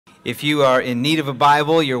If you are in need of a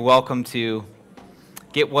Bible, you're welcome to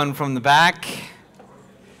get one from the back.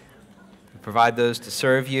 We provide those to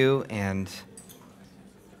serve you and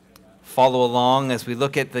follow along as we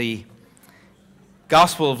look at the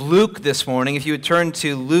Gospel of Luke this morning. If you would turn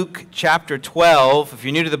to Luke chapter 12. If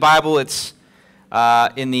you're new to the Bible, it's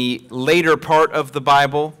in the later part of the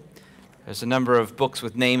Bible. There's a number of books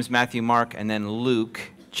with names, Matthew, Mark, and then Luke,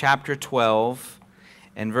 chapter 12.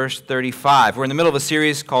 And verse 35. We're in the middle of a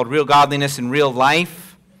series called Real Godliness in Real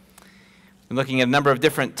Life. We're looking at a number of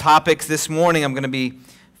different topics. This morning I'm going to be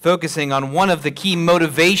focusing on one of the key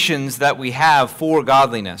motivations that we have for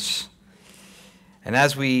godliness. And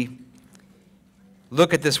as we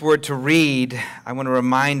look at this word to read, I want to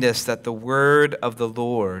remind us that the word of the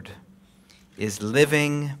Lord is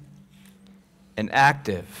living and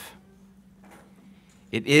active.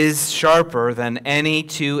 It is sharper than any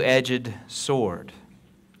two-edged sword,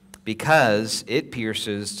 because it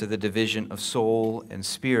pierces to the division of soul and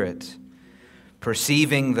spirit,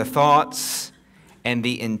 perceiving the thoughts and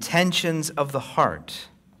the intentions of the heart.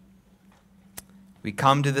 We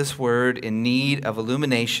come to this word in need of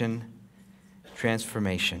illumination,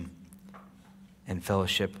 transformation, and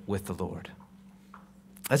fellowship with the Lord.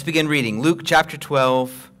 Let's begin reading. Luke chapter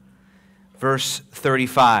 12, verse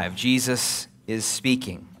 35. Jesus is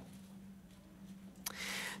speaking.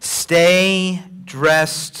 Stay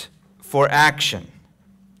dressed for action,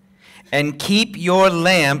 and keep your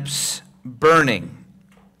lamps burning,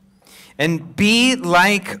 and be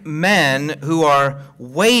like men who are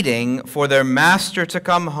waiting for their master to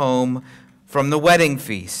come home from the wedding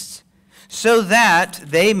feast, so that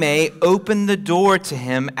they may open the door to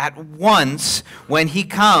him at once when he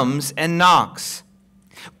comes and knocks.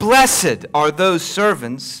 Blessed are those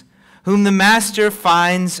servants whom the master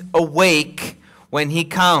finds awake when he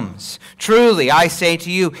comes. Truly, I say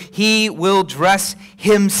to you, he will dress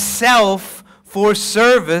himself for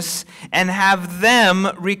service and have them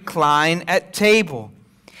recline at table.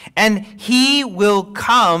 And he will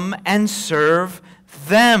come and serve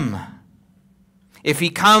them. If he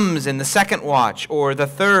comes in the second watch or the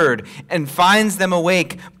third and finds them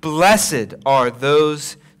awake, blessed are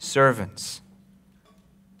those servants.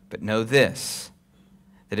 But know this,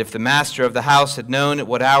 that if the master of the house had known at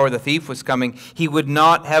what hour the thief was coming, he would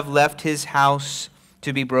not have left his house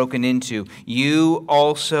to be broken into. You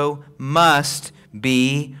also must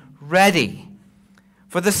be ready.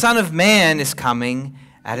 For the Son of Man is coming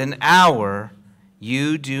at an hour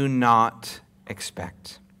you do not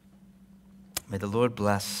expect. May the Lord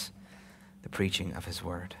bless the preaching of his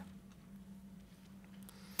word.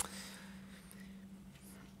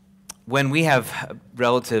 When we have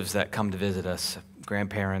relatives that come to visit us,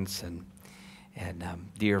 grandparents and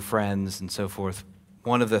dear friends and so forth,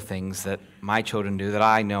 one of the things that my children do, that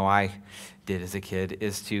I know I did as a kid,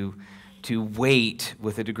 is to wait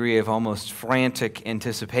with a degree of almost frantic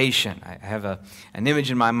anticipation. I have an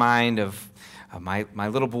image in my mind of my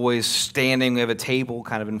little boys standing. We have a table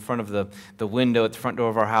kind of in front of the window at the front door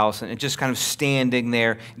of our house, and just kind of standing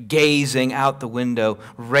there, gazing out the window,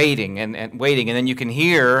 waiting. And then you can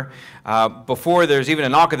hear, before there's even a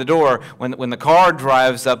knock at the door, when the car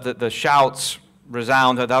drives up, the shouts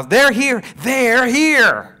resound to the house, "They're here! They're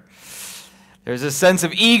here!" There's a sense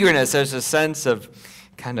of eagerness. There's a sense of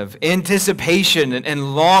kind of anticipation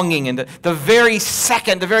and longing, and the very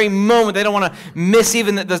second, the very moment, they don't want to miss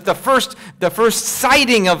even the first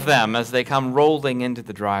sighting of them as they come rolling into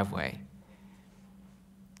the driveway.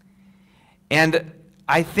 And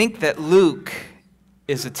I think that Luke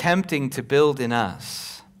is attempting to build in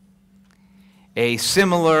us a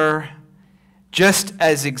similar, just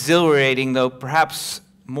as exhilarating, though perhaps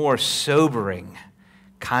more sobering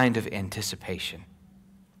kind of anticipation.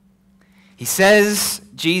 He says,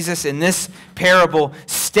 Jesus, in this parable,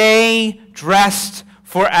 stay dressed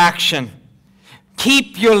for action.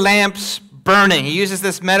 Keep your lamps burning. He uses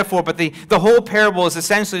this metaphor, but the whole parable is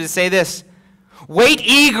essentially to say this: wait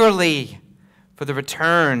eagerly for the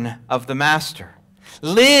return of the master.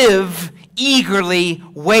 Live eagerly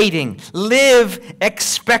waiting. Live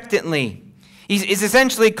expectantly. He's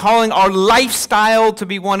essentially calling our lifestyle to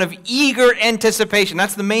be one of eager anticipation.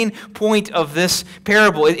 That's the main point of this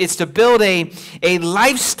parable. It's to build a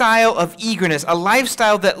lifestyle of eagerness, a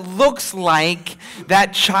lifestyle that looks like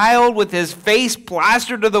that child with his face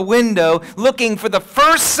plastered to the window looking for the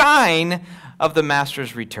first sign of the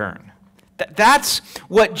master's return. That's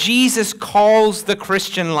what Jesus calls the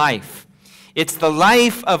Christian life. It's the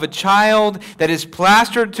life of a child that is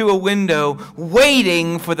plastered to a window,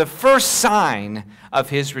 waiting for the first sign of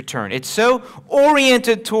his return. It's so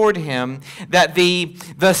oriented toward him that the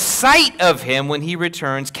sight of him when he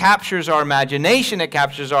returns captures our imagination, it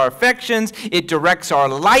captures our affections, it directs our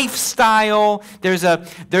lifestyle. There's a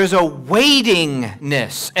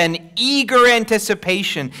waitingness, an eager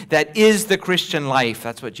anticipation that is the Christian life.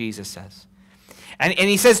 That's what Jesus says. And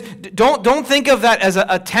he says, don't think of that as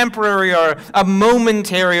a temporary or a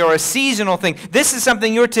momentary or a seasonal thing. This is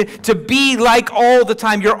something you're to be like all the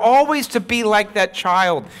time. You're always to be like that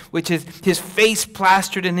child, which is his face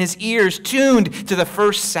plastered and his ears tuned to the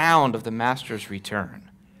first sound of the master's return.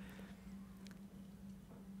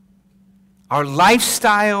 Our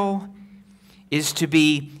lifestyle is to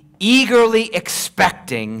be eagerly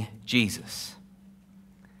expecting Jesus.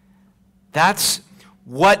 That's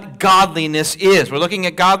what godliness is. We're looking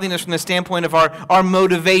at godliness from the standpoint of our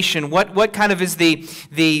motivation. What kind of is the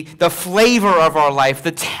flavor of our life,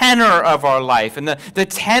 the tenor of our life. And the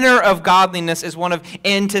tenor of godliness is one of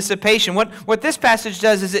anticipation. What this passage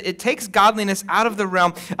does is it takes godliness out of the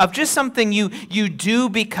realm of just something you do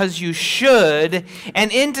because you should,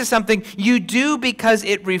 and into something you do because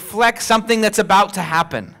it reflects something that's about to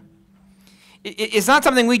happen. It's not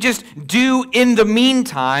something we just do in the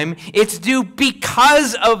meantime. It's due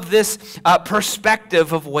because of this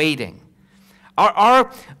perspective of waiting.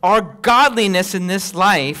 Our godliness in this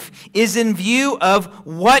life is in view of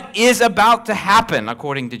what is about to happen,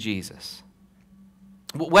 according to Jesus.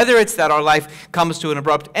 Whether it's that our life comes to an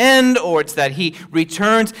abrupt end or it's that he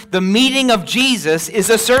returns, the meeting of Jesus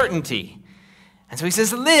is a certainty. And so he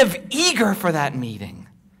says, live eager for that meeting.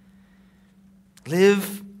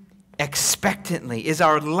 Live expectantly. Is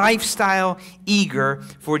our lifestyle eager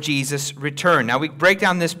for Jesus' return? Now, we break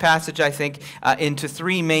down this passage, I think, into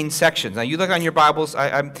three main sections. Now, you look on your Bibles.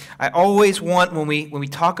 I always want, when we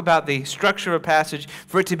talk about the structure of a passage,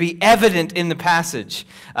 for it to be evident in the passage.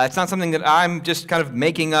 It's not something that I'm just kind of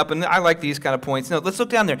making up, and I like these kind of points. No, let's look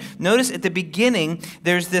down there. Notice at the beginning,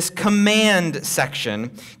 there's this command section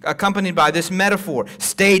accompanied by this metaphor.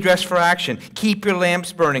 Stay dressed for action. Keep your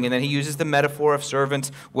lamps burning. And then he uses the metaphor of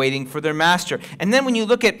servants waiting for their master. And then when you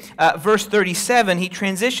look at verse 37, he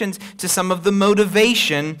transitions to some of the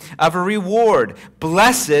motivation of a reward.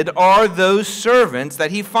 Blessed are those servants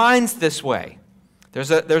that he finds this way. There's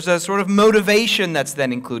a sort of motivation that's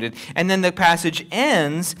then included. And then the passage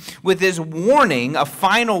ends with this warning, a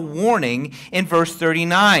final warning in verse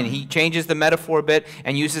 39. He changes the metaphor a bit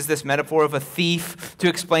and uses this metaphor of a thief to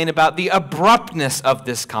explain about the abruptness of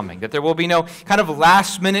this coming, that there will be no kind of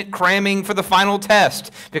last-minute cramming for the final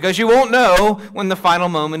test, because you won't know when the final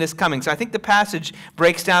moment is coming. So I think the passage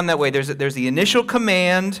breaks down that way. There's the initial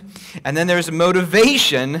command, and then there's a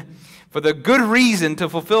motivation for the good reason to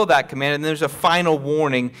fulfill that command. And there's a final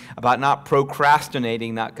warning about not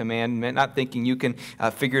procrastinating that command, not thinking you can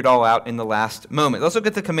figure it all out in the last moment. Let's look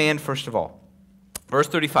at the command first of all. Verse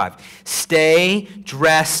 35, stay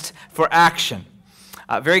dressed for action.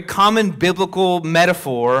 Very common biblical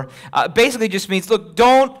metaphor. Basically just means, look,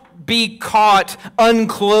 don't be caught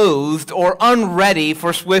unclothed or unready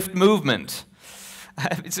for swift movement.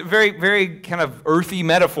 It's a very, very kind of earthy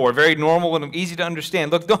metaphor, very normal and easy to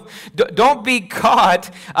understand. Look, don't be caught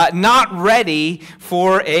not ready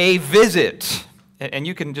for a visit. And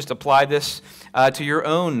you can just apply this to your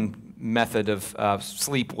own method of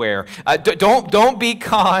sleepwear. Don't be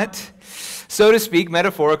caught, so to speak,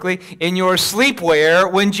 metaphorically, in your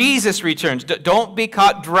sleepwear when Jesus returns. Don't be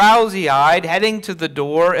caught drowsy-eyed, heading to the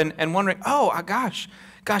door and wondering, oh, gosh,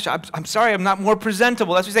 I'm sorry, I'm not more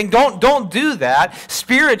presentable. That's what he's saying. Don't do that.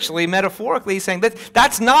 Spiritually, metaphorically, he's saying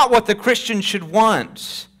that's not what the Christian should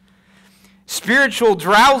want. Spiritual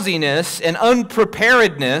drowsiness and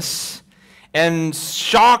unpreparedness and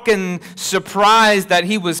shock and surprise that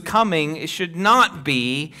he was coming, it should not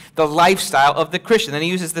be the lifestyle of the Christian. Then he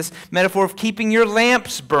uses this metaphor of keeping your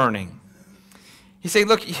lamps burning. He's saying,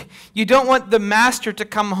 look, you don't want the master to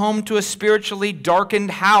come home to a spiritually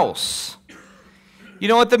darkened house. You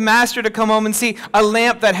don't want the master to come home and see a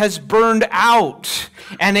lamp that has burned out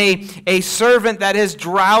and a servant that has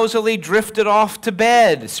drowsily drifted off to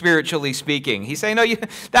bed, spiritually speaking. He's saying, no,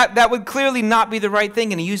 that would clearly not be the right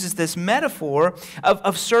thing. And he uses this metaphor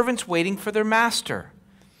of servants waiting for their master.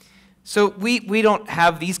 So we don't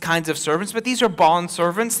have these kinds of servants, but these are bond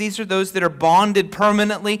servants. These are those that are bonded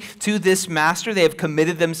permanently to this master. They have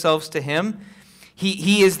committed themselves to him.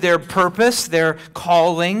 He is their purpose, their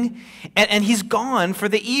calling, and he's gone for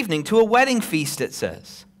the evening to a wedding feast, it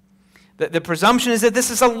says. The presumption is that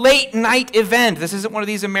this is a late night event. This isn't one of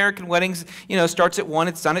these American weddings, starts at 1,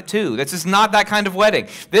 it's done at 2. This is not that kind of wedding.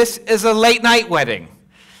 This is a late night wedding.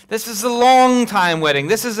 This is a long time wedding.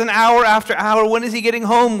 This is an hour after hour, when is he getting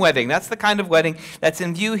home wedding. That's the kind of wedding that's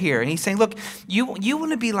in view here. And he's saying, look, you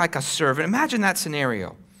want to be like a servant. Imagine that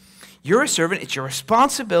scenario. You're a servant. It's your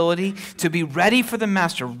responsibility to be ready for the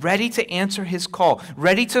master, ready to answer his call,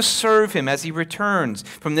 ready to serve him as he returns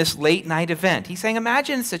from this late night event. He's saying,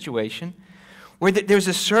 imagine a situation where there's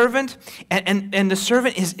a servant, and the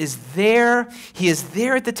servant is there. He is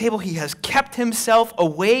there at the table. He has kept himself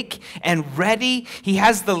awake and ready. He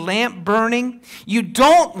has the lamp burning. You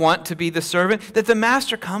don't want to be the servant that the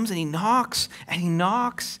master comes and he knocks, and he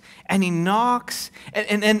knocks, and he knocks,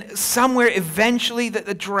 and then somewhere eventually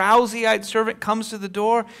the drowsy-eyed servant comes to the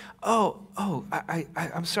door.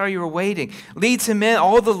 I'm sorry you were waiting. Leads him in.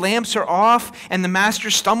 All the lamps are off, and the master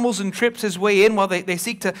stumbles and trips his way in while they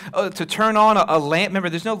seek to turn on a lamp. Remember,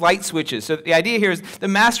 there's no light switches. So the idea here is the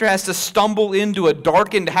master has to stumble into a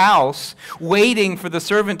darkened house waiting for the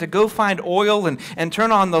servant to go find oil and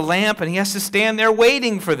turn on the lamp, and he has to stand there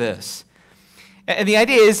waiting for this. And the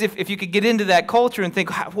idea is, if you could get into that culture and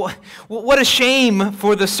think, what a shame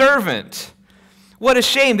for the servant. What a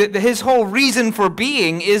shame that his whole reason for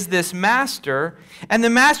being is this master. And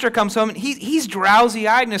the master comes home, and he's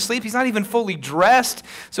drowsy-eyed and asleep. He's not even fully dressed,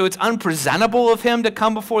 so it's unpresentable of him to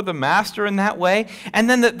come before the master in that way. And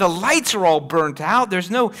then the lights are all burnt out.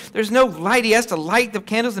 There's no light. He has to light the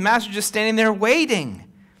candles. The master's just standing there waiting.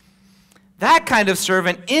 That kind of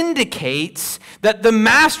servant indicates that the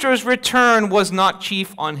master's return was not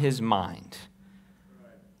chief on his mind.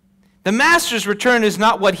 The master's return is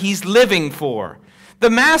not what he's living for. The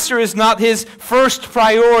master is not his first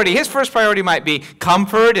priority. His first priority might be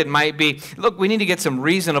comfort. It might be, look, we need to get some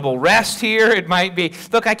reasonable rest here. It might be,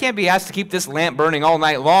 look, I can't be asked to keep this lamp burning all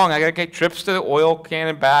night long. I got to get trips to the oil can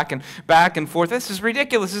and back and forth. This is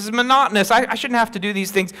ridiculous. This is monotonous. I shouldn't have to do these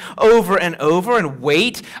things over and over and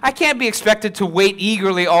wait. I can't be expected to wait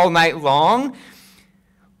eagerly all night long.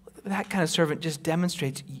 That kind of servant just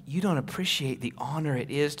demonstrates you don't appreciate the honor it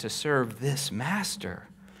is to serve this master.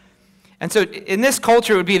 And so in this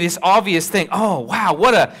culture, it would be this obvious thing. Oh, wow,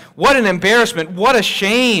 what an embarrassment. What a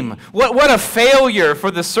shame. What a failure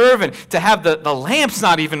for the servant to have the lamps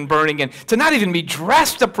not even burning and to not even be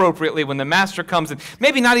dressed appropriately when the master comes and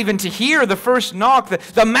maybe not even to hear the first knock.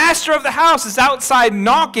 The master of the house is outside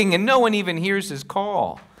knocking and no one even hears his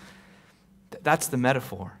call. That's the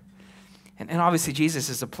metaphor. And obviously Jesus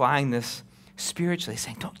is applying this spiritually,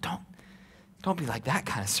 saying, don't be like that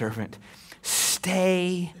kind of servant.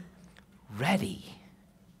 Stay ready.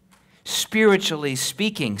 Spiritually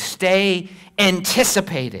speaking, stay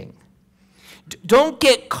anticipating. Don't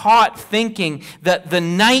get caught thinking that the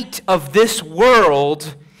night of this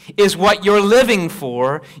world is what you're living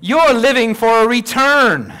for. You're living for a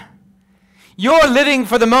return. You're living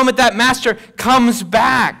for the moment that master comes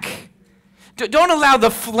back. Don't allow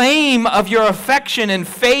the flame of your affection and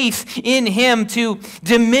faith in him to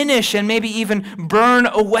diminish and maybe even burn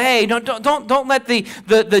away. Don't let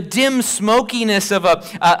the dim smokiness of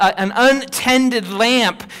an untended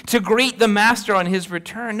lamp to greet the master on his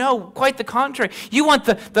return. No, quite the contrary. You want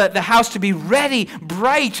the house to be ready,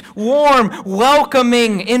 bright, warm,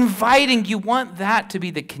 welcoming, inviting. You want that to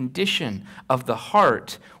be the condition of the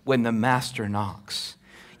heart when the master knocks.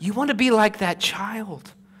 You want to be like that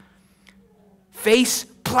child. Face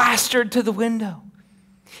plastered to the window.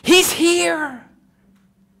 He's here.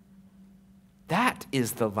 That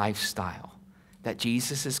is the lifestyle that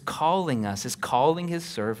Jesus is calling us, is calling his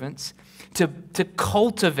servants to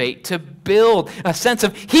cultivate, to build a sense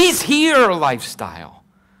of he's here lifestyle.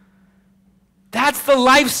 That's the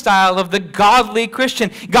lifestyle of the godly Christian.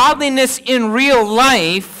 Godliness in real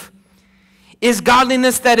life is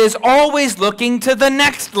godliness that is always looking to the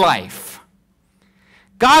next life.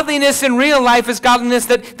 Godliness in real life is godliness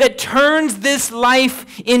that turns this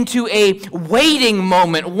life into a waiting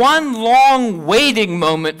moment, one long waiting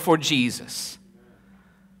moment for Jesus.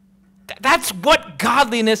 That's what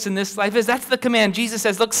godliness in this life is. That's the command. Jesus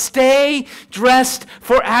says, look, stay dressed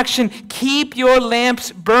for action. Keep your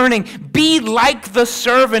lamps burning. Be like the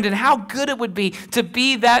servant. And how good it would be to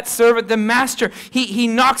be that servant. The master, he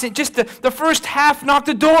knocks it. Just the first half knock,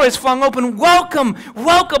 the door is flung open. Welcome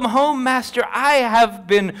home, master. I have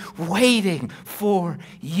been waiting for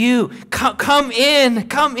you. Come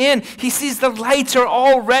in. He sees the lights are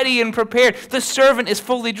all ready and prepared. The servant is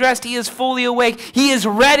fully dressed. He is fully awake. He is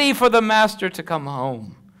ready for the master to come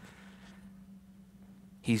home.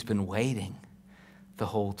 He's been waiting. the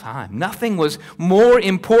whole time. Nothing was more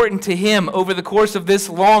important to him over the course of this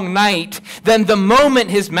long night than the moment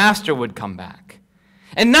his master would come back.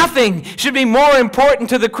 And nothing should be more important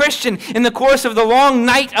to the Christian in the course of the long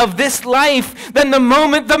night of this life than the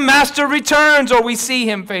moment the master returns or we see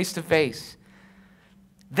him face to face.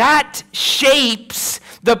 That shapes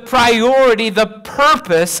the priority, the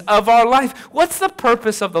purpose of our life. What's the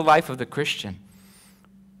purpose of the life of the Christian?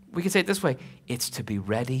 We can say it this way: it's to be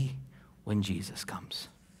ready when Jesus comes.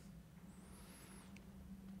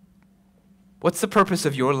 What's the purpose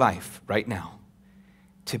of your life right now?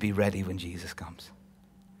 To be ready when Jesus comes.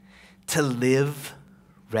 To live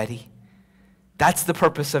ready. That's the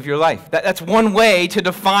purpose of your life. That's one way to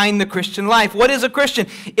define the Christian life. What is a Christian?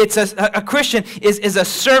 It's a Christian is a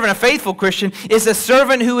servant. A faithful Christian is a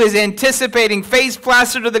servant who is anticipating, face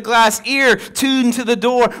plastered to the glass, ear tuned to the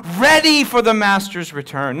door, ready for the master's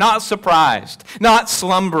return. Not surprised, not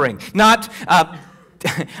slumbering, not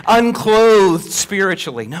unclothed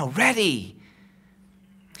spiritually. No, ready.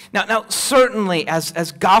 Now, certainly,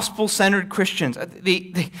 as gospel-centered Christians,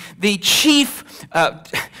 the chief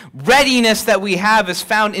readiness that we have is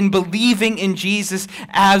found in believing in Jesus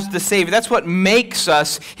as the Savior. That's what makes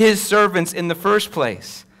us His servants in the first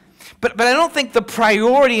place. But I don't think the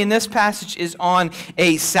priority in this passage is on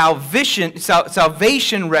a salvation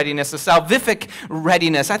readiness, a salvific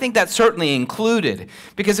readiness. I think that's certainly included.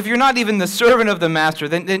 Because if you're not even the servant of the master,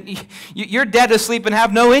 then you're dead asleep and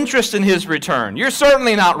have no interest in his return. You're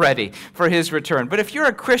certainly not ready for his return. But if you're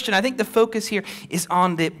a Christian, I think the focus here is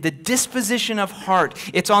on the disposition of heart.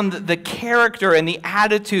 It's on the character and the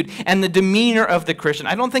attitude and the demeanor of the Christian.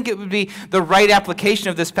 I don't think it would be the right application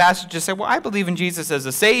of this passage to say, well, I believe in Jesus as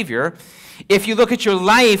a Savior. If you look at your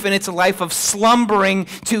life and it's a life of slumbering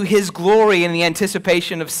to His glory in the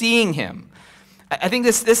anticipation of seeing Him. I think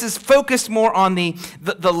this is focused more on the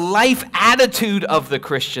life attitude of the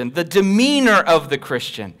Christian, the demeanor of the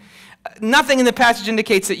Christian. Nothing in the passage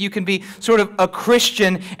indicates that you can be sort of a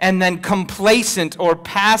Christian and then complacent or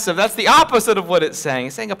passive. That's the opposite of what it's saying.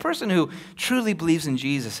 It's saying a person who truly believes in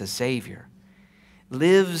Jesus as Savior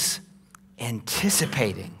lives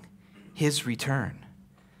anticipating His return.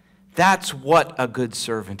 That's what a good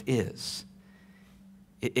servant is.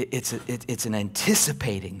 It's an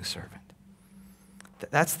anticipating servant.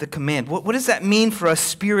 That's the command. What does that mean for us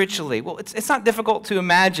spiritually? Well, it's not difficult to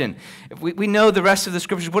imagine. If we know the rest of the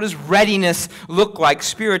scriptures, what does readiness look like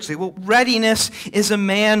spiritually? Well, readiness is a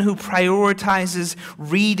man who prioritizes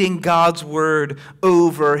reading God's word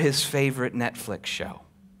over his favorite Netflix show.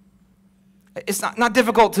 It's not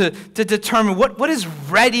difficult to determine what is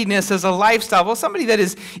readiness as a lifestyle. Well, somebody that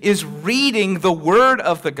is reading the word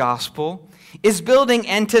of the gospel is building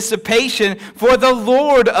anticipation for the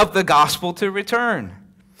Lord of the gospel to return.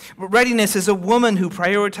 Readiness is a woman who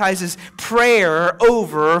prioritizes prayer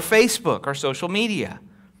over Facebook or social media.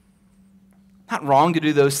 Not wrong to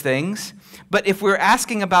do those things. But if we're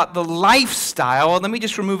asking about the lifestyle, let me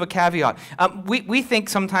just remove a caveat. We think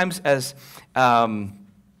sometimes as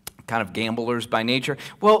kind of gamblers by nature.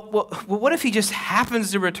 Well, what if he just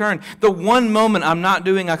happens to return? The one moment I'm not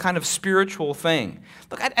doing a kind of spiritual thing.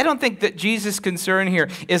 Look, I don't think that Jesus' concern here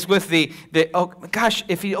is with oh gosh,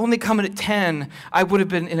 if he'd only come in at 10, I would have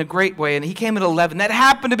been in a great way, and he came at 11. That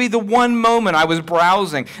happened to be the one moment I was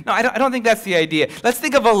browsing. No, I don't think that's the idea. Let's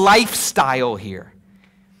think of a lifestyle here.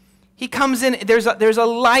 He comes in, there's a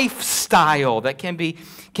lifestyle that can be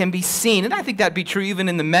seen, and I think that'd be true even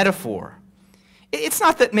in the metaphor. It's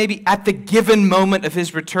not that maybe at the given moment of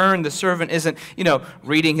his return, the servant isn't,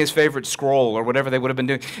 reading his favorite scroll or whatever they would have been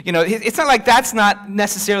doing. It's not like that's not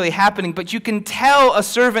necessarily happening, but you can tell a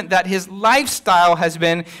servant that his lifestyle has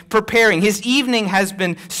been preparing. His evening has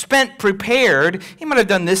been spent prepared. He might have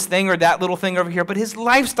done this thing or that little thing over here, but his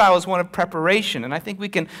lifestyle is one of preparation, and I think we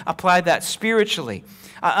can apply that spiritually.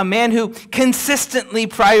 A man who consistently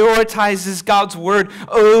prioritizes God's word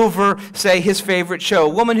over, say, his favorite show. A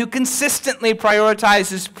woman who consistently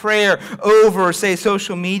prioritizes prayer over, say,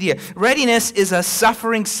 social media. Readiness is a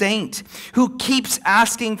suffering saint who keeps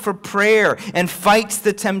asking for prayer and fights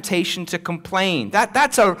the temptation to complain.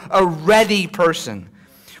 That's a ready person.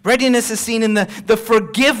 Readiness is seen in the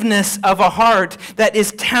forgiveness of a heart that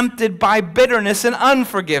is tempted by bitterness and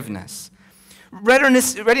unforgiveness.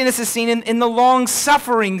 Readiness is seen in the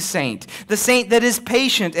long-suffering saint, the saint that is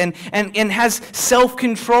patient and has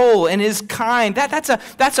self-control and is kind. That's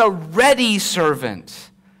a ready servant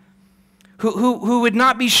who would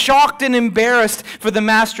not be shocked and embarrassed for the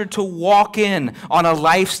master to walk in on a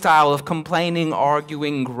lifestyle of complaining,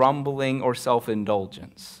 arguing, grumbling, or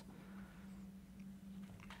self-indulgence.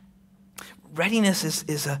 Readiness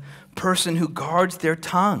is a person who guards their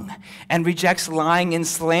tongue and rejects lying and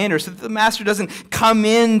slander, so that the master doesn't come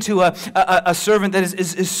into a servant that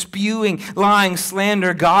is spewing lying,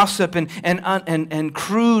 slander, gossip, and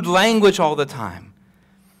crude language all the time.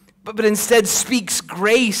 But instead speaks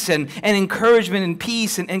grace and encouragement and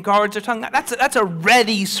peace and guards their tongue. That's a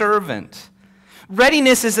ready servant.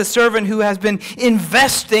 Readiness is a servant who has been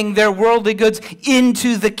investing their worldly goods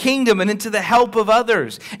into the kingdom and into the help of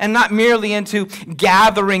others, and not merely into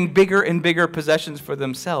gathering bigger and bigger possessions for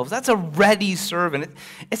themselves. That's a ready servant.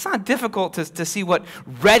 It's not difficult to see what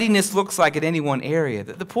readiness looks like in any one area.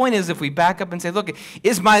 The point is, if we back up and say, look,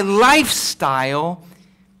 is my lifestyle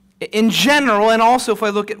in general, and also if I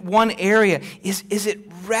look at one area, is it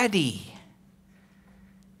ready?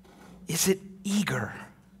 Is it eager?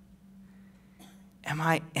 Am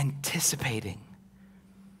I anticipating?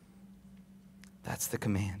 That's the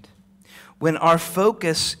command. When our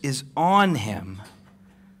focus is on Him,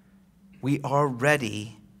 we are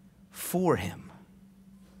ready for Him.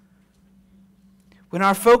 When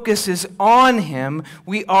our focus is on Him,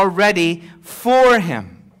 we are ready for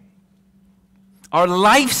Him. Our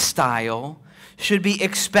lifestyle should be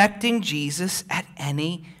expecting Jesus at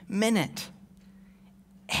any minute.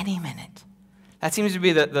 Any minute. That seems to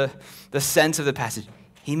be the sense of the passage.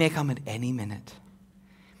 He may come at any minute.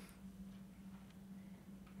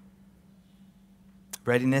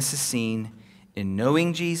 Readiness is seen in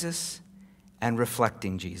knowing Jesus and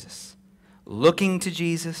reflecting Jesus, looking to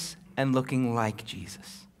Jesus and looking like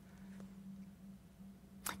Jesus.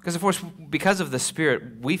 Because, of course, because of the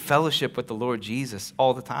Spirit, we fellowship with the Lord Jesus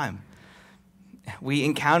all the time. We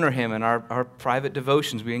encounter Him in our private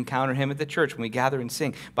devotions. We encounter Him at the church when we gather and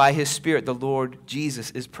sing. By His Spirit, the Lord Jesus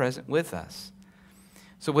is present with us.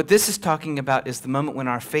 So what this is talking about is the moment when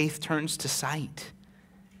our faith turns to sight.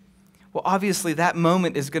 Well, obviously, that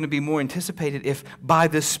moment is going to be more anticipated if by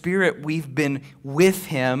the Spirit we've been with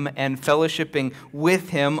Him and fellowshipping with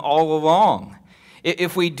Him all along.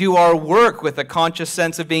 If we do our work with a conscious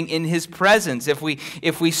sense of being in His presence, if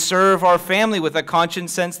we serve our family with a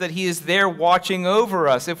conscious sense that He is there watching over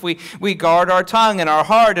us, if we guard our tongue and our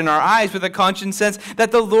heart and our eyes with a conscious sense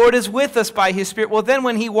that the Lord is with us by His Spirit, well, then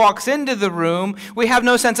when He walks into the room, we have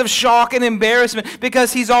no sense of shock and embarrassment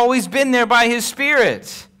because He's always been there by His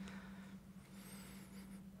Spirit.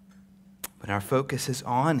 When our focus is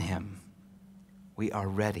on Him, we are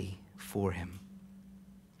ready for Him.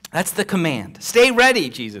 That's the command. Stay ready,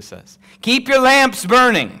 Jesus says. Keep your lamps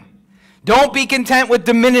burning. Don't be content with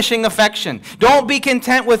diminishing affection. Don't be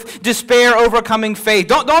content with despair overcoming faith.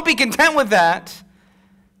 Don't be content with that.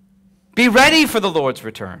 Be ready for the Lord's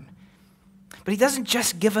return. But He doesn't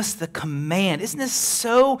just give us the command. Isn't this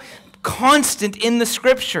so constant in the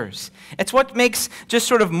Scriptures? It's what makes just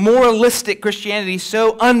sort of moralistic Christianity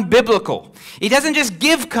so unbiblical. He doesn't just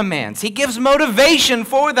give commands. He gives motivation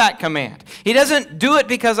for that command. He doesn't do it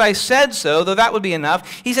because I said so, though that would be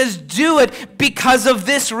enough. He says, do it because of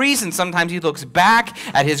this reason. Sometimes He looks back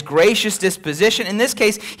at His gracious disposition. In this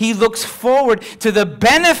case, He looks forward to the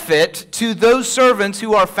benefit to those servants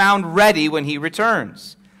who are found ready when He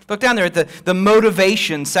returns. Look down there at the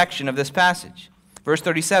motivation section of this passage. Verse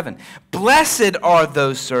 37, blessed are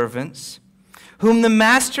those servants whom the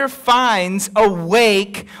master finds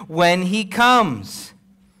awake when he comes.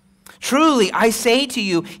 Truly, I say to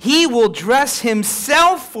you, he will dress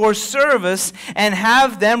himself for service and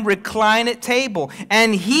have them recline at table,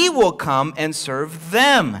 and he will come and serve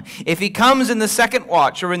them. If he comes in the second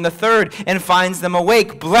watch or in the third and finds them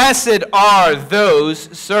awake, blessed are those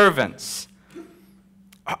servants.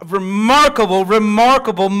 Remarkable,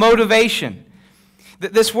 remarkable motivation.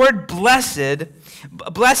 This word blessed,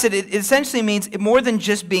 it essentially means more than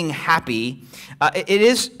just being happy. It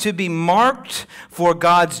is to be marked for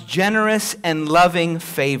God's generous and loving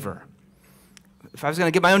favor. If I was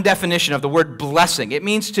going to give my own definition of the word blessing, it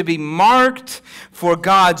means to be marked for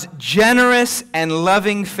God's generous and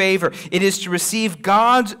loving favor. It is to receive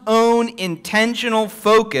God's own intentional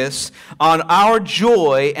focus on our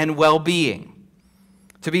joy and well-being.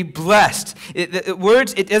 To be blessed.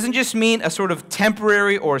 It doesn't just mean a sort of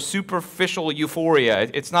temporary or superficial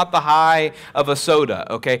euphoria. It's not the high of a soda,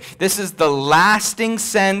 okay? This is the lasting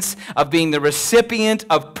sense of being the recipient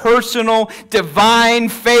of personal, divine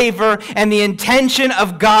favor and the intention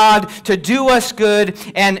of God to do us good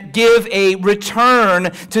and give a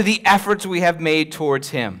return to the efforts we have made towards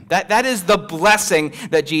Him. That is the blessing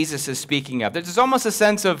that Jesus is speaking of. There's almost a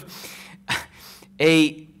sense of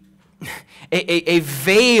a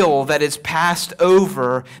veil that is passed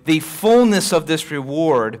over the fullness of this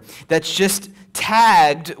reward that's just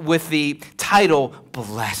tagged with the title,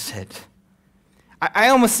 blessed. I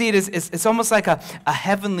almost see it as it's almost like a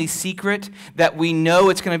heavenly secret that we know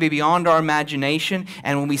it's going to be beyond our imagination.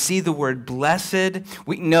 And when we see the word blessed,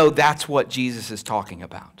 we know that's what Jesus is talking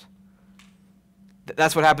about.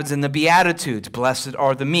 That's what happens in the Beatitudes. Blessed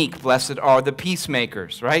are the meek. Blessed are the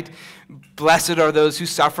peacemakers, right? Blessed are those who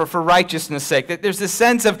suffer for righteousness' sake. There's this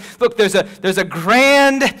sense of, look, there's a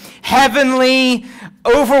grand, heavenly,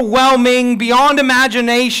 overwhelming, beyond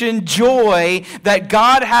imagination joy that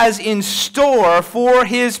God has in store for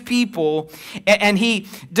his people. And he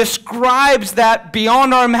describes that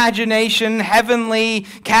beyond our imagination, heavenly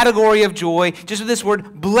category of joy, just with this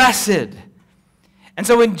word, blessed. And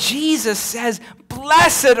so when Jesus says,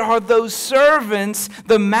 blessed are those servants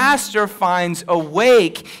the master finds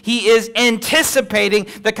awake, he is anticipating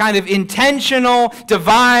the kind of intentional,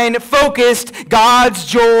 divine, focused God's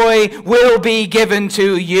joy will be given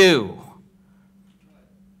to you.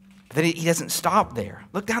 But then he doesn't stop there.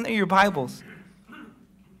 Look down there in your Bibles.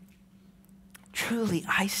 Truly,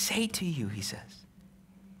 I say to you, he says,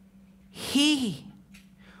 he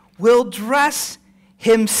will dress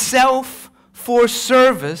himself for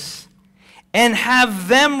service and have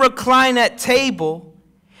them recline at table,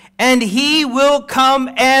 and he will come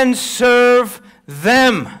and serve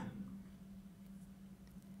them.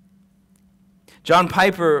 Jon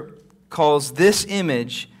Piper calls this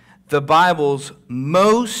image the Bible's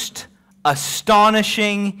most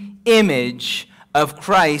astonishing image of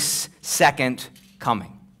Christ's second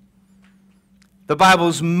coming. The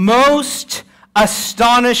Bible's most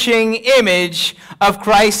astonishing image of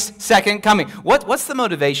Christ's second coming. What's the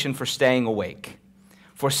motivation for staying awake?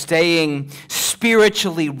 For staying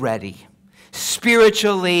spiritually ready?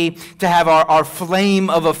 Spiritually to have our flame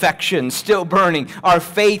of affection still burning, our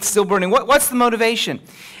faith still burning. What's the motivation?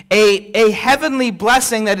 A heavenly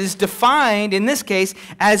blessing that is defined, in this case,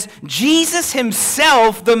 as Jesus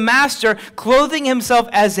himself, the master, clothing himself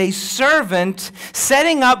as a servant,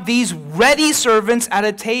 setting up these ready servants at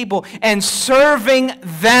a table and serving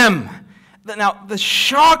them. Now, the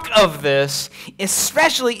shock of this,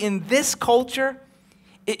 especially in this culture,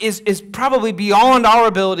 is probably beyond our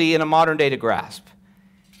ability in a modern day to grasp.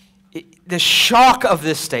 The shock of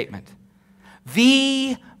this statement.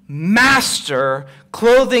 The master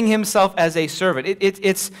clothing himself as a servant.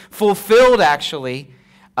 It's fulfilled, actually,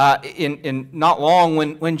 in not long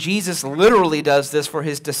when Jesus literally does this for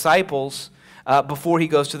his disciples before he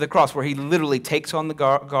goes to the cross, where he literally takes on the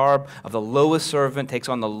garb of the lowest servant, takes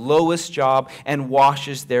on the lowest job, and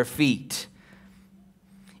washes their feet.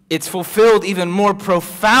 It's fulfilled even more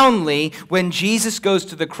profoundly when Jesus goes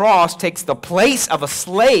to the cross, takes the place of a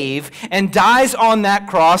slave, and dies on that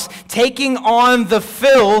cross, taking on the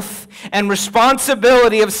filth and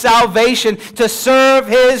responsibility of salvation to serve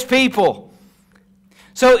his people.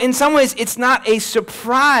 So in some ways, it's not a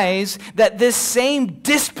surprise that this same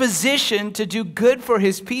disposition to do good for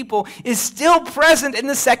his people is still present in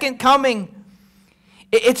the second coming.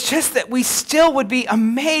 It's just that we still would be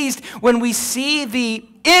amazed when we see the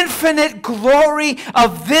infinite glory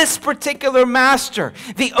of this particular master,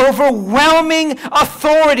 the overwhelming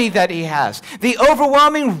authority that he has, the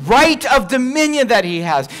overwhelming right of dominion that he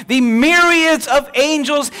has, the myriads of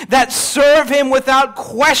angels that serve him without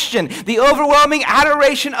question, the overwhelming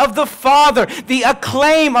adoration of the Father, the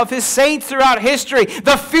acclaim of his saints throughout history,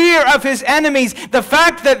 the fear of his enemies, the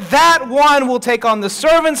fact that that one will take on the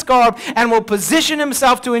servant's garb and will position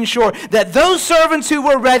himself to ensure that those servants who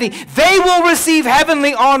were ready, they will receive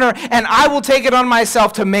heavenly honor, and I will take it on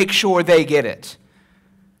myself to make sure they get it.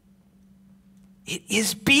 It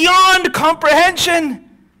is beyond comprehension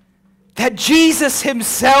that Jesus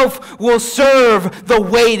himself will serve the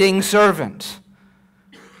waiting servant.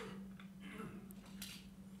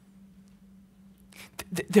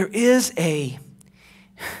 There is a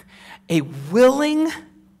willing,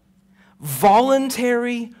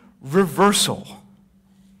 voluntary reversal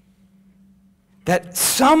that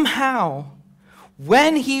somehow,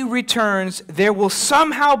 when he returns, there will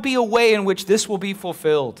somehow be a way in which this will be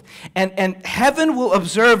fulfilled. And heaven will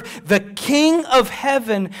observe the King of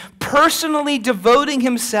heaven personally devoting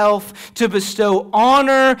himself to bestow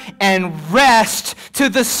honor and rest to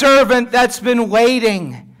the servant that's been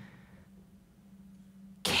waiting.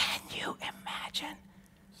 Can you imagine?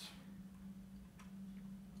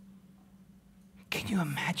 Can you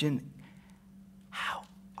imagine how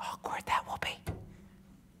awkward that will be?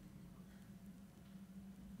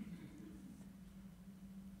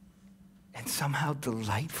 And somehow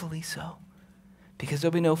delightfully so. Because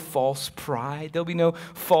there'll be no false pride. There'll be no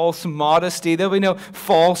false modesty. There'll be no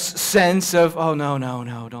false sense of, oh, no,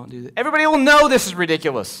 don't do this. Everybody will know this is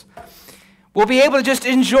ridiculous. We'll be able to just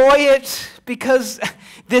enjoy it because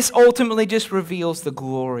this ultimately just reveals the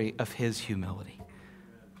glory of his humility.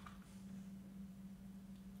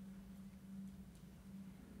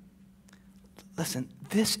 Listen,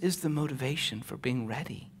 this is the motivation for being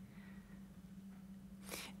ready.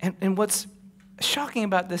 And what's shocking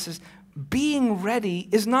about this is being ready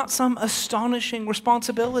is not some astonishing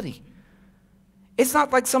responsibility. It's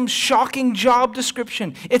not like some shocking job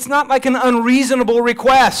description. It's not like an unreasonable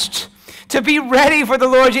request to be ready for the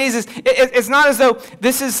Lord Jesus. It's not as though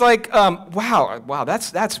this is like, wow,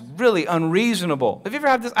 that's really unreasonable. Have you ever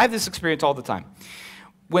had this? I have this experience all the time.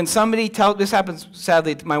 When somebody this happens,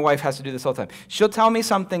 sadly, my wife has to do this all the time. She'll tell me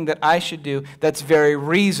something that I should do that's very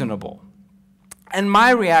reasonable. And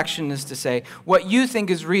my reaction is to say, what you think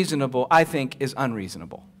is reasonable, I think is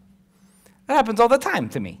unreasonable. That happens all the time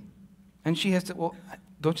to me. And she has to, well,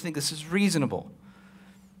 don't you think this is reasonable?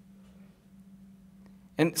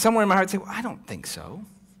 And somewhere in my heart I say, well, I don't think so.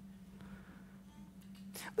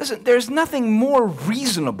 Listen, there's nothing more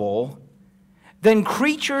reasonable than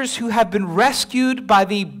creatures who have been rescued by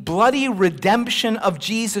the bloody redemption of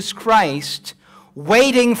Jesus Christ,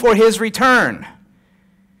 waiting for his return.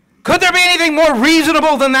 Could there be anything more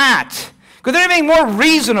reasonable than that? Could there be anything more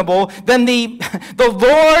reasonable than the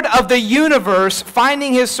Lord of the universe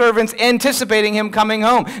finding his servants, anticipating him coming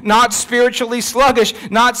home, not spiritually sluggish,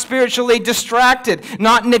 not spiritually distracted,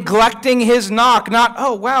 not neglecting his knock, not,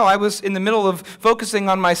 oh, wow, I was in the middle of focusing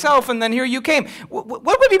on myself and then here you came. What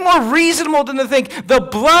would be more reasonable than to think the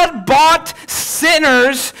blood-bought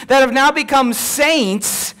sinners that have now become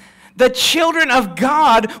saints, the children of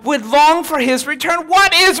God, would long for his return?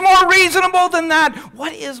 What is more reasonable than that?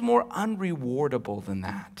 What is more unrewardable than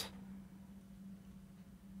that?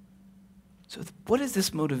 So what is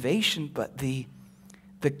this motivation but the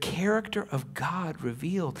character of God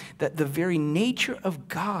revealed, that the very nature of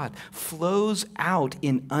God flows out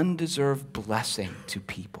in undeserved blessing to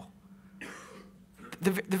people? The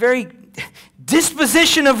very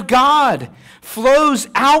disposition of God flows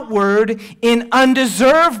outward in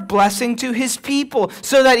undeserved blessing to his people,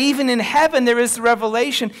 so that even in heaven there is the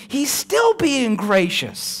revelation he's still being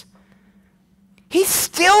gracious. He's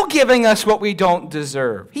still giving us what we don't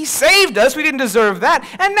deserve. He saved us. We didn't deserve that.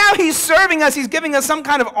 And now he's serving us. He's giving us some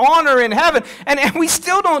kind of honor in heaven. And we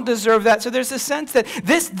still don't deserve that. So there's a sense that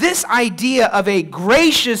this idea of a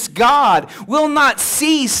gracious God will not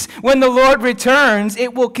cease when the Lord returns.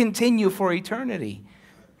 It will continue for eternity.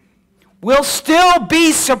 We'll still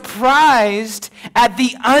be surprised at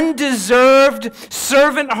the undeserved,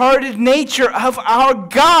 servant-hearted nature of our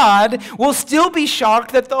God. We'll still be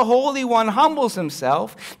shocked that the Holy One humbles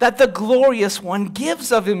himself, that the Glorious One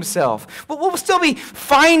gives of himself. But we'll still be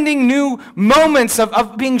finding new moments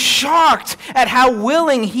of being shocked at how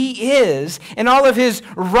willing he is in all of his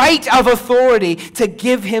right of authority to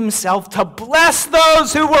give himself to bless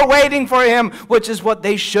those who were waiting for him, which is what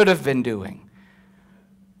they should have been doing.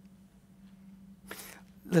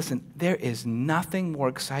 Listen, there is nothing more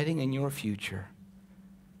exciting in your future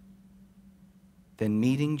than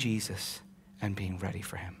meeting Jesus and being ready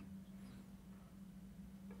for him.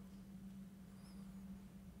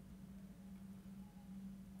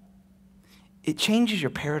 It changes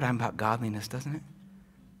your paradigm about godliness, doesn't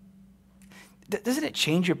it? Doesn't it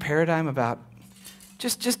change your paradigm about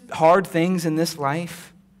just hard things in this life?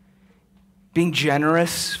 Being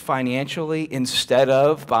generous financially instead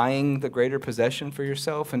of buying the greater possession for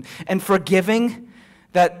yourself, and forgiving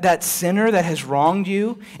that sinner that has wronged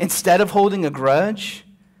you instead of holding a grudge.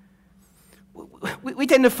 We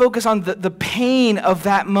tend to focus on the pain of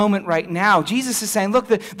that moment right now. Jesus is saying, look,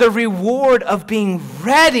 the reward of being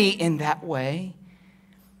ready in that way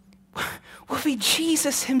will be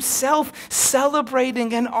Jesus himself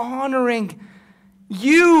celebrating and honoring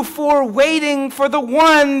you for waiting for the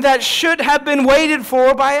one that should have been waited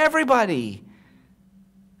for by everybody.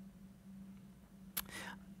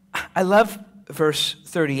 I love verse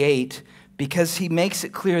 38 because he makes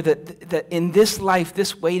it clear that in this life,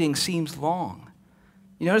 this waiting seems long.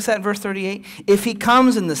 You notice that in verse 38? If he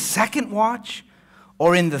comes in the second watch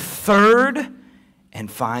or in the third and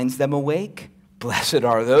finds them awake, blessed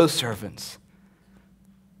are those servants.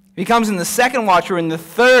 He comes in the second watch or in the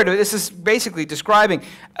third. This is basically describing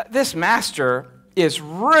this master is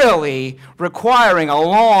really requiring a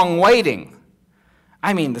long waiting.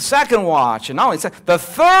 I mean, the second watch, and not only the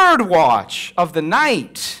third watch of the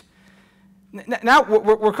night. Now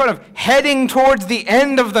we're kind of heading towards the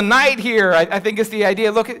end of the night here, I think is the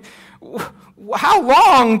idea. Look, how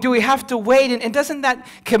long do we have to wait? And doesn't that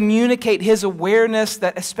communicate his awareness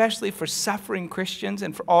that especially for suffering Christians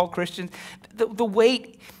and for all Christians, the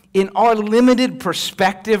wait in our limited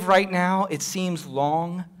perspective right now, it seems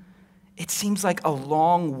long. It seems like a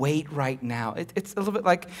long wait right now. It's a little bit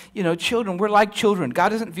like, children. We're like children. God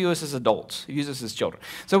doesn't view us as adults. He views us as children.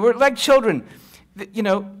 So we're like children.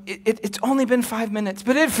 It's only been 5 minutes,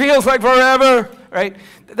 but it feels like forever, right?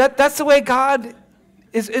 That's the way God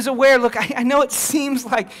is aware. Look, I know it seems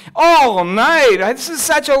like all night. This is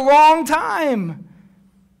such a long time.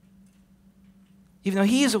 Even though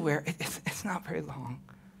he is aware, it's not very long.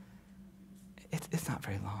 It's not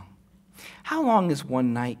very long. How long is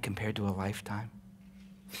one night compared to a lifetime?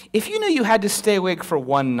 If you knew you had to stay awake for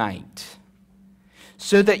one night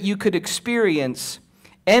so that you could experience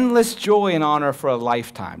endless joy and honor for a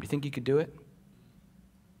lifetime, do you think you could do it?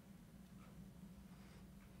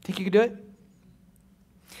 Think you could do it?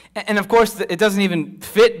 And of course, it doesn't even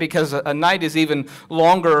fit because a night is even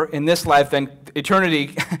longer in this life than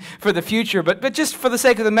eternity for the future. But just for the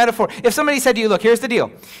sake of the metaphor, if somebody said to you, look, here's the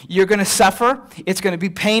deal. You're going to suffer. It's going to be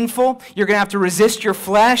painful. You're going to have to resist your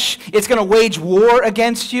flesh. It's going to wage war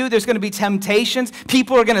against you. There's going to be temptations.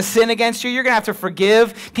 People are going to sin against you. You're going to have to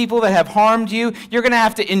forgive people that have harmed you. You're going to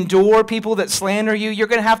have to endure people that slander you. You're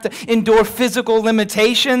going to have to endure physical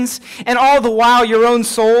limitations. And all the while, your own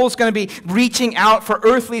soul is going to be reaching out for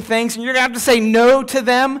earthly things, and you're going to have to say no to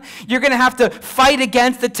them. You're going to have to fight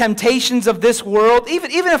against the temptations of this world. Even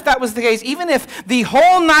if that was the case, even if the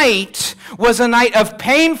whole night was a night of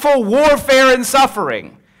painful warfare and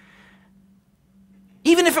suffering,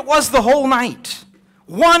 even if it was the whole night,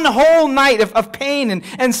 one whole night of pain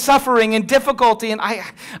and suffering and difficulty, and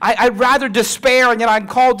I'd rather despair, and yet I'm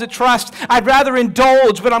called to trust. I'd rather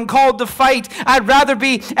indulge, but I'm called to fight. I'd rather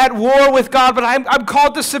be at war with God, but I'm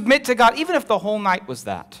called to submit to God. Even if the whole night was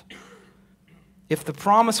that, if the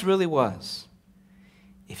promise really was,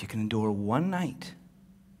 if you can endure one night,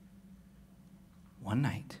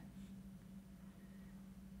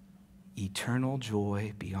 eternal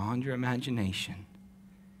joy beyond your imagination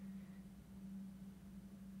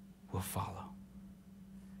will follow.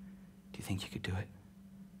 Do you think you could do it?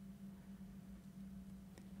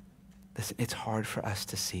 Listen, it's hard for us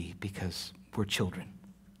to see because we're children.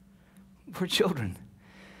 We're children.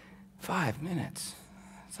 5 minutes.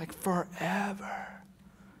 It's like forever.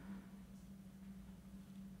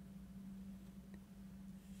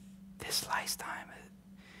 This lifetime,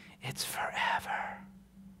 it's forever.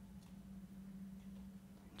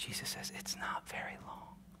 Jesus says it's not very long.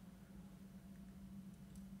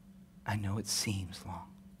 I know it seems long.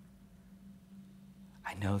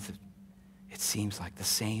 I know that it seems like the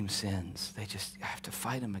same sins. I have to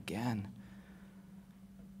fight them again.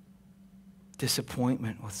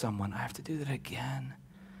 Disappointment with someone, I have to do that again.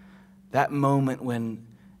 That moment when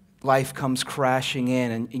life comes crashing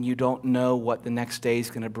in and you don't know what the next day is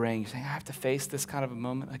going to bring. You say, I have to face this kind of a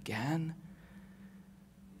moment again.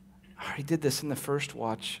 I already did this in the first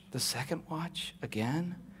watch. The second watch,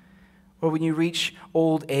 again? Or when you reach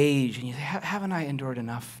old age and you say, haven't I endured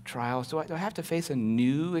enough trials? Do I have to face a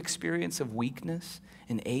new experience of weakness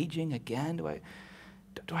and aging again? Do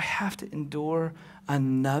I have to endure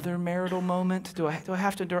another marital moment? Do I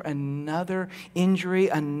have to endure another injury,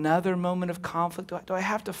 another moment of conflict? Do I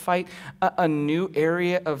have to fight a new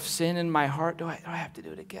area of sin in my heart? Do I have to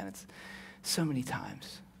do it again? It's so many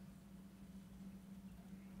times.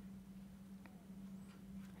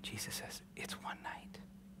 Jesus says, it's one night.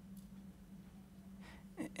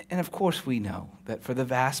 And of course we know that for the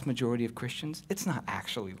vast majority of Christians, it's not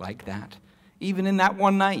actually like that, even in that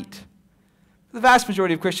one night. The vast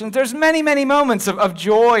majority of Christians, there's many, many moments of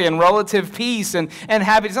joy and relative peace and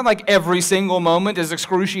happiness. It's not like every single moment is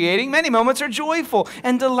excruciating. Many moments are joyful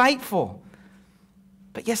and delightful.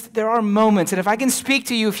 But yes, there are moments, and if I can speak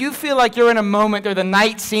to you, if you feel like you're in a moment where the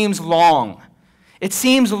night seems long, it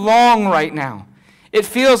seems long right now. It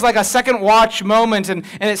feels like a second watch moment, and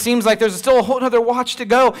it seems like there's still a whole other watch to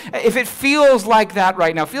go. If it feels like that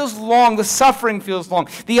right now, feels long, the suffering feels long,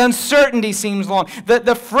 the uncertainty seems long,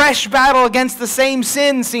 the fresh battle against the same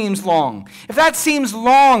sin seems long. If that seems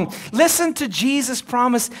long, listen to Jesus'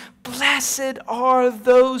 promise, blessed are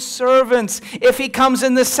those servants. If he comes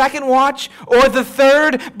in the second watch or the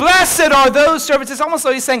third, blessed are those servants. It's almost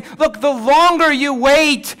like he's saying, look, the longer you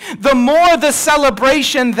wait, the more the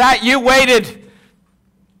celebration that you waited.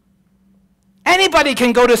 Anybody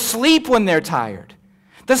can go to sleep when they're tired.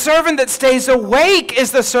 The servant that stays awake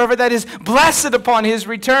is the servant that is blessed upon his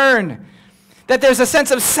return. That there's a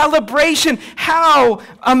sense of celebration. How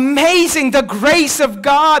amazing the grace of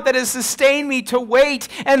God that has sustained me to wait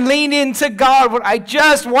and lean into God when I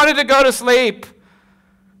just wanted to go to sleep.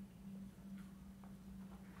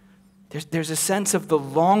 There's a sense of the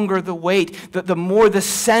longer the wait, the more the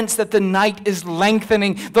sense that the night is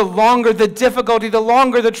lengthening, the longer the difficulty, the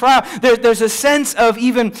longer the trial. There's a sense of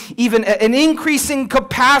even an increasing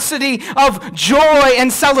capacity of joy and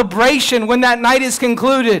celebration when that night is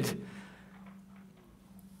concluded.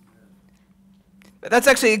 That's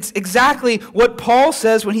actually exactly what Paul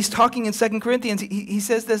says when he's talking in 2 Corinthians. He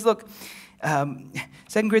says this, look,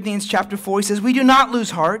 2 Corinthians chapter 4, he says, we do not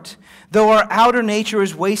lose heart, though our outer nature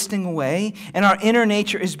is wasting away, and our inner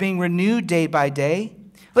nature is being renewed day by day.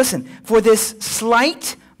 Listen, for this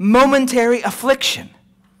slight momentary affliction.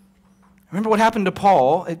 Remember what happened to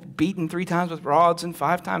Paul, beaten 3 times with rods and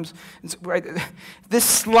 5 times. Right? This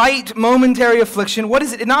slight momentary affliction, what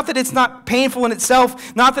is it? Not that it's not painful in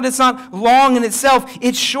itself, not that it's not long in itself.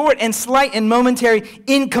 It's short and slight and momentary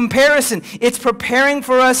in comparison. It's preparing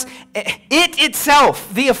for us, it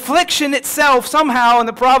itself, the affliction itself, somehow in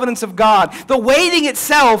the providence of God. The waiting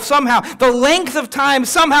itself, somehow, the length of time,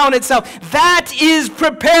 somehow in itself. That is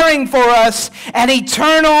preparing for us an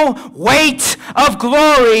eternal weight of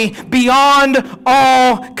glory beyond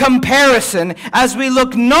all comparison, as we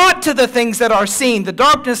look not to the things that are seen, the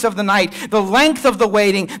darkness of the night, the length of the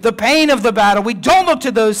waiting, the pain of the battle. We don't look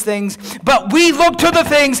to those things, but we look to the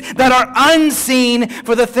things that are unseen,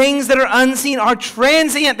 for the things that are unseen are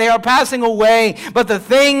transient, they are passing away, but the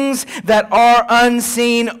things that are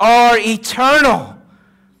unseen are eternal.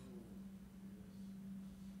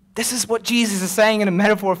 This is what Jesus is saying in a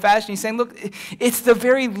metaphor fashion. He's saying, look, it's the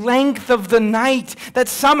very length of the night that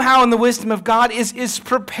somehow in the wisdom of God is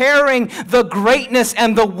preparing the greatness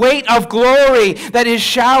and the weight of glory that is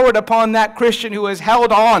showered upon that Christian who has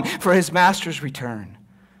held on for his master's return.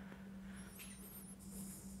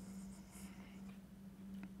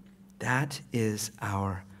 That is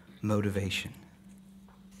our motivation.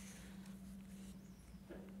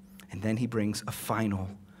 And then he brings a final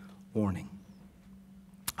warning.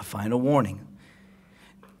 A final warning.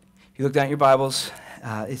 If you look down at your Bibles,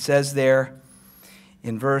 it says there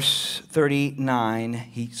in verse 39,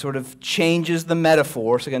 he sort of changes the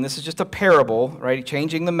metaphor. So again, this is just a parable, right? He's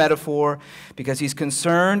changing the metaphor because he's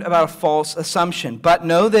concerned about a false assumption. But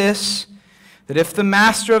know this, that if the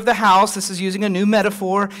master of the house, this is using a new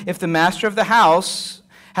metaphor, if the master of the house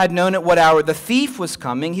had known at what hour the thief was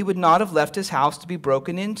coming, he would not have left his house to be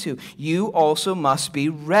broken into. You also must be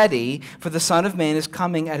ready, for the Son of Man is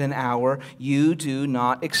coming at an hour you do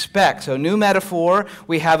not expect. So new metaphor,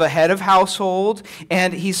 we have a head of household,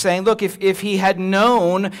 and he's saying, look, if he had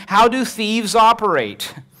known, how do thieves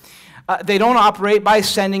operate? They don't operate by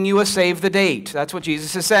sending you a save the date. That's what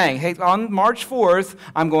Jesus is saying. Hey, on March 4th,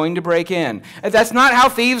 I'm going to break in. That's not how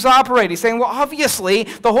thieves operate. He's saying, well, obviously,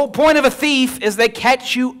 the whole point of a thief is they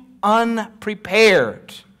catch you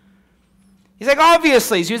unprepared. He's like,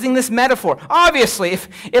 obviously, he's using this metaphor. Obviously,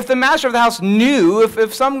 if the master of the house knew,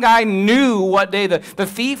 if some guy knew what day the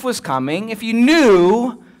thief was coming, if you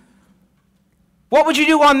knew, what would you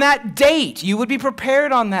do on that date? You would be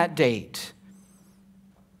prepared on that date.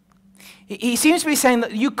 He seems to be saying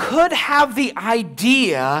that you could have the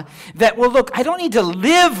idea that, well, look, I don't need to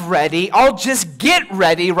live ready. I'll just get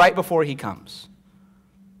ready right before he comes.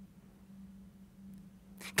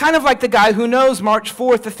 Kind of like the guy who knows March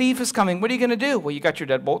 4th, the thief is coming. What are you going to do? Well, you got your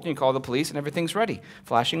deadbolt and you call the police and everything's ready.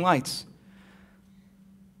 Flashing lights.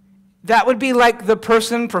 That would be like the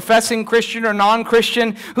person, professing Christian or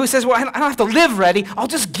non-Christian, who says, well, I don't have to live ready. I'll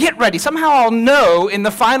just get ready. Somehow I'll know in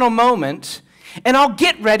the final moment, and I'll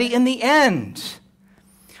get ready in the end.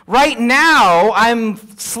 Right now, I'm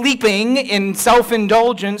sleeping in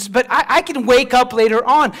self-indulgence, but I can wake up later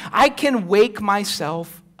on. I can wake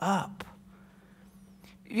myself up.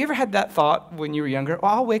 Have you ever had that thought when you were younger?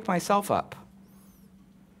 Well, I'll wake myself up.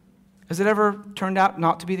 Has it ever turned out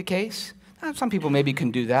not to be the case? Some people maybe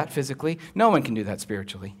can do that physically. No one can do that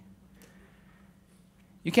spiritually.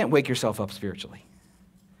 You can't wake yourself up spiritually.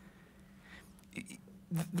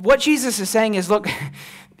 What Jesus is saying is, look,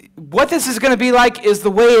 what this is going to be like is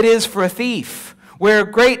the way it is for a thief, where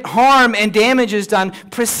great harm and damage is done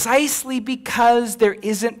precisely because there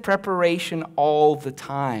isn't preparation all the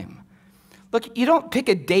time. Look, you don't pick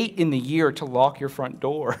a date in the year to lock your front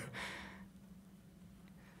door.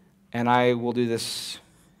 And I will do this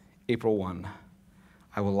April 1.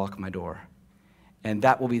 I will lock my door. And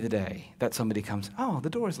that will be the day that somebody comes, oh, the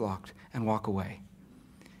door is locked, and walk away.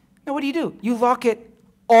 Now, what do? You lock it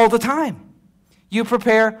all the time. You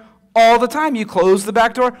prepare all the time. You close the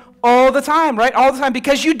back door all the time, right? All the time,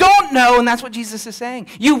 because you don't know, and that's what Jesus is saying.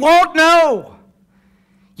 You won't know.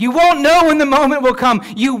 You won't know when the moment will come.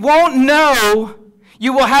 You won't know.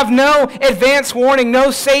 You will have no advance warning, no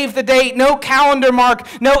save the date, no calendar mark,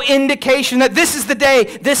 no indication that this is the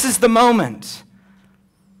day, this is the moment.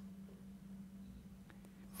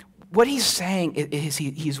 What he's saying is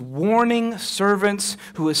he's warning servants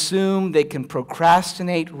who assume they can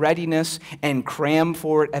procrastinate readiness and cram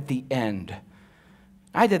for it at the end.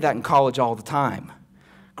 I did that in college all the time.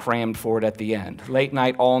 Crammed for it at the end. Late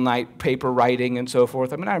night, all night, paper writing and so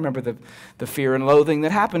forth. I mean, I remember the fear and loathing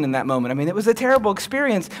that happened in that moment. I mean, it was a terrible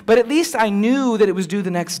experience, but at least I knew that it was due the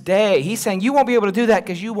next day. He's saying you won't be able to do that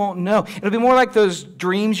because you won't know. It'll be more like those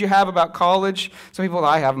dreams you have about college. Some people,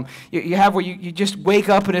 I have them. You have where you just wake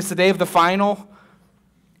up and it's the day of the final.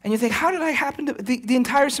 And you think, how did I happen to, the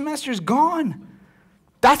entire semester is gone.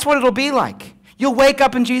 That's what it'll be like. You'll wake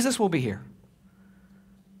up and Jesus will be here.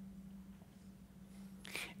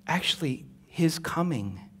 Actually, his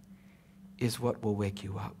coming is what will wake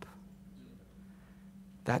you up.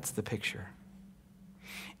 That's the picture.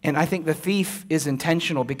 And I think the thief is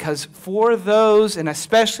intentional because for those, and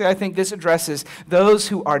especially I think this addresses those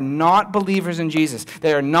who are not believers in Jesus,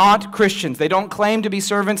 they are not Christians, they don't claim to be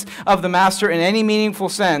servants of the master in any meaningful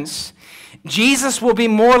sense, Jesus will be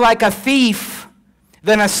more like a thief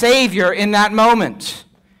than a savior in that moment.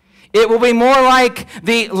 It will be more like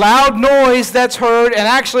the loud noise that's heard, and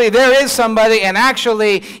actually there is somebody, and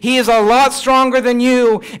actually he is a lot stronger than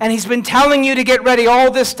you, and he's been telling you to get ready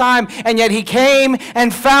all this time, and yet he came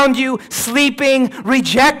and found you sleeping,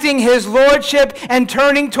 rejecting his lordship, and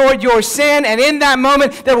turning toward your sin, and in that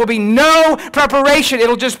moment there will be no preparation.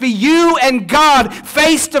 It'll just be you and God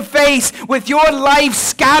face to face with your life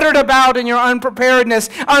scattered about in your unpreparedness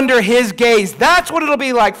under his gaze. That's what it'll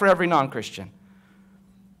be like for every non-Christian.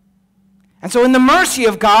 And so in the mercy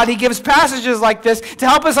of God, he gives passages like this to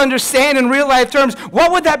help us understand in real life terms,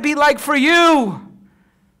 what would that be like for you?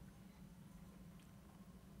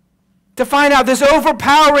 To find out this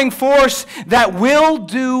overpowering force that will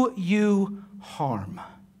do you harm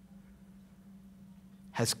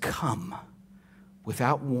has come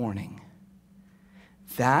without warning.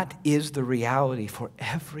 That is the reality for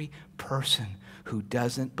every person who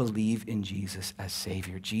doesn't believe in Jesus as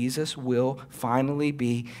Savior. Jesus will finally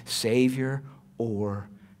be Savior or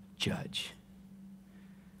Judge.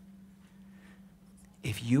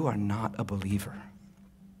 If you are not a believer,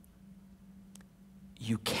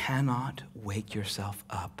 you cannot wake yourself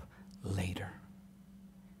up later.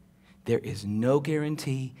 There is no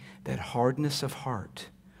guarantee that hardness of heart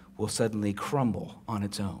will suddenly crumble on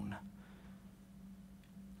its own.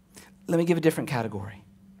 Let me give a different category.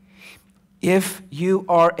 If you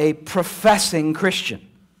are a professing Christian,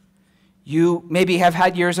 you maybe have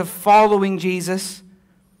had years of following Jesus,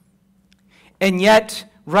 and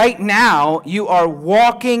yet right now you are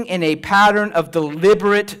walking in a pattern of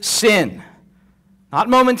deliberate sin. Not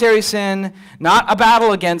momentary sin, not a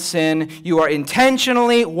battle against sin. You are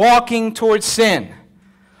intentionally walking towards sin.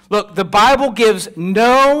 Look, the Bible gives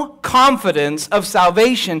no confidence of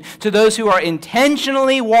salvation to those who are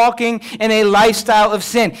intentionally walking in a lifestyle of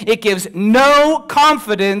sin. It gives no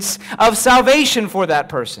confidence of salvation for that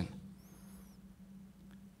person.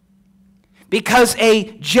 Because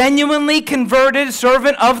a genuinely converted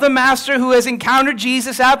servant of the Master who has encountered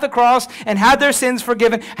Jesus at the cross and had their sins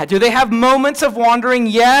forgiven, do they have moments of wandering?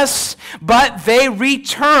 Yes, but they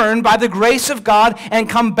return by the grace of God and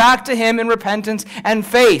come back to him in repentance and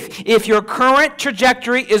faith. If your current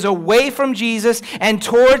trajectory is away from Jesus and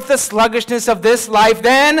towards the sluggishness of this life,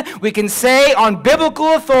 then we can say on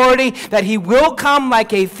biblical authority that he will come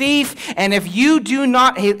like a thief, and if you do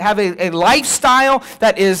not have a lifestyle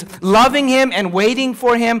that is loving him and waiting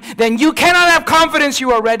for him, then you cannot have confidence you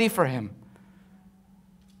are ready for him.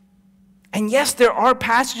 And yes, there are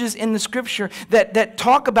passages in the scripture that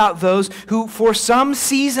talk about those who for some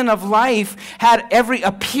season of life had every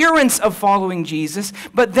appearance of following Jesus,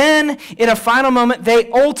 but then in a final moment they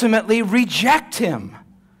ultimately reject him.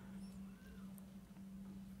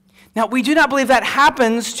 Now, we do not believe that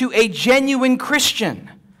happens to a genuine Christian.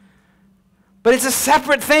 But it's a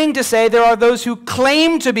separate thing to say there are those who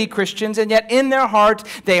claim to be Christians, and yet in their heart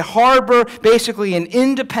they harbor basically an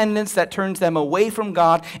independence that turns them away from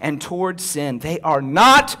God and towards sin. They are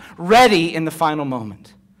not ready in the final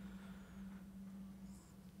moment.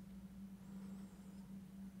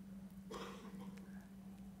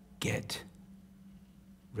 Get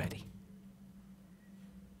ready.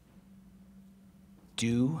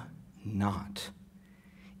 Do not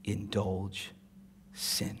indulge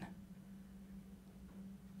sin.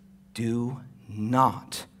 Do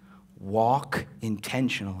not walk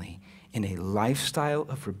intentionally in a lifestyle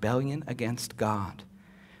of rebellion against God,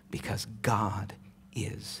 because God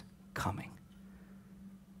is coming.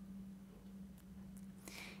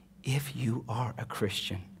 If you are a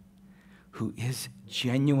Christian who is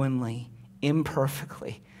genuinely,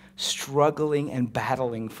 imperfectly struggling and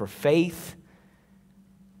battling for faith,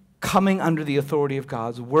 coming under the authority of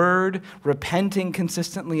God's word, repenting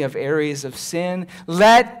consistently of areas of sin,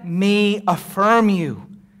 let me affirm you.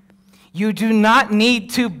 You do not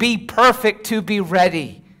need to be perfect to be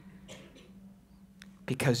ready,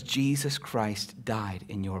 because Jesus Christ died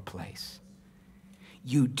in your place.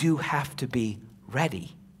 You do have to be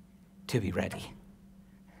ready to be ready.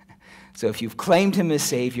 So if you've claimed him as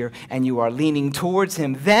Savior and you are leaning towards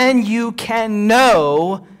him, then you can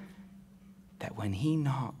know that when he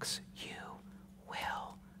knocks, you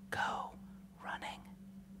will go running.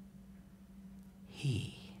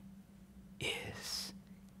 He is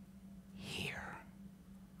here.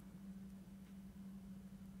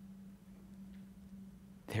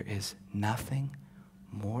 There is nothing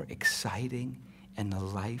more exciting in the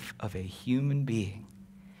life of a human being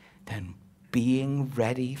than being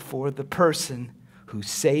ready for the person who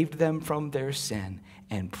saved them from their sin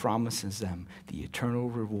and promises them the eternal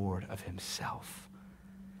reward of himself.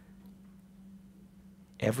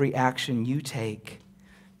 Every action you take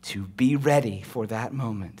to be ready for that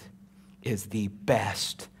moment is the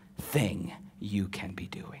best thing you can be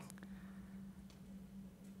doing.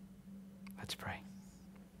 Let's pray.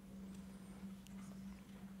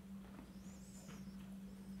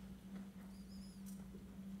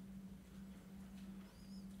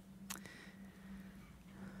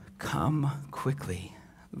 Come quickly,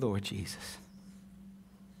 Lord Jesus.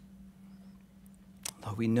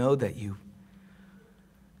 Lord, we know that you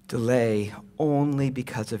delay only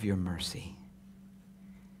because of your mercy.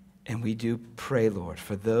 And we do pray, Lord,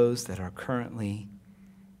 for those that are currently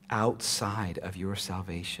outside of your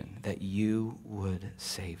salvation, that you would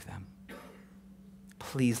save them.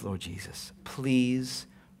 Please, Lord Jesus, please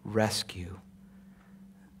rescue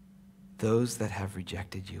those that have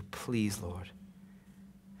rejected you. Please, Lord.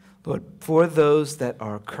 Lord, for those that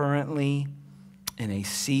are currently in a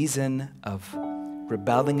season of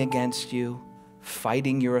rebelling against you,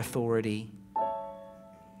 fighting your authority,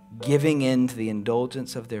 giving in to the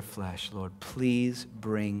indulgence of their flesh, Lord, please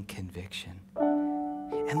bring conviction.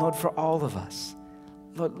 And Lord, for all of us,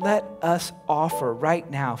 Lord, let us offer right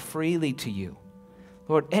now freely to you,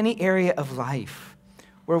 Lord, any area of life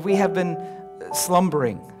where we have been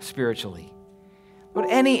slumbering spiritually. Lord,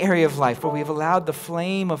 any area of life where we have allowed the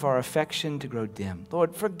flame of our affection to grow dim.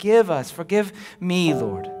 Lord, forgive us. Forgive me,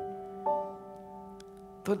 Lord.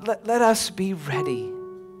 Lord, let us be ready,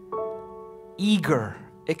 eager,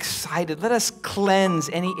 excited. Let us cleanse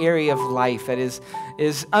any area of life that is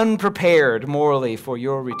unprepared morally for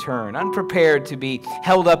your return, unprepared to be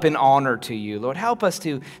held up in honor to you. Lord, help us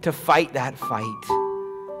to fight that fight.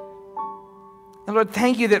 And Lord,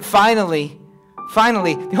 thank you that finally,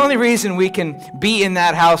 the only reason we can be in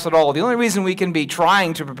that house at all, the only reason we can be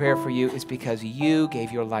trying to prepare for you is because you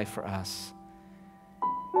gave your life for us.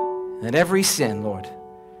 And every sin, Lord,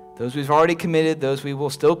 those we've already committed, those we will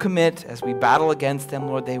still commit as we battle against them,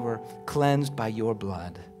 Lord, they were cleansed by your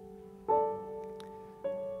blood.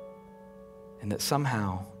 And that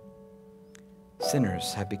somehow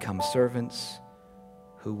sinners have become servants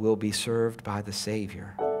who will be served by the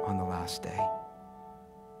Savior on the last day.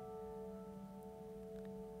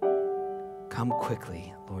 Come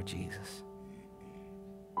quickly, Lord Jesus.